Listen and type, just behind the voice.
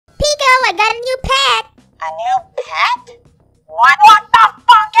I got a new pet. A new pet? What the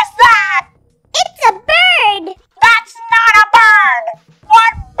fuck is that? It's a bird. That's not a bird!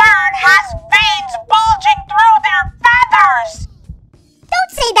 What bird has veins bulging through their feathers?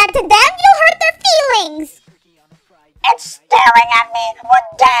 Don't say that to them. You'll hurt their feelings. It's staring at me with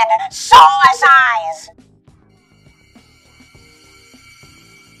dead, soulless eyes.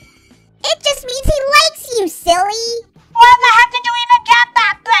 It just means he likes you, silly. Where the heck did you even get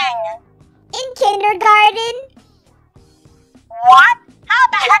that thing? In kindergarten. What? How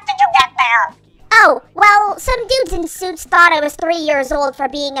the heck did you get there? Oh, well, some dudes in suits thought I was 3 years old for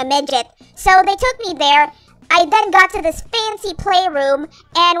being a midget, so they took me there. I then got to this fancy playroom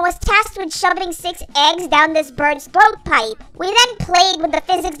and was tasked with shoving 6 eggs down this bird's throat pipe. We then played with the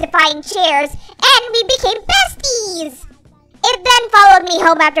physics-defying chairs, and we became besties! It then followed me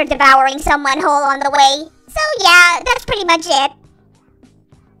home after devouring someone whole on the way. So yeah, that's pretty much it.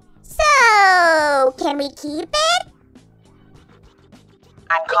 So, can we keep it?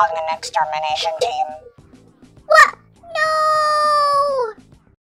 I'm calling an extermination team.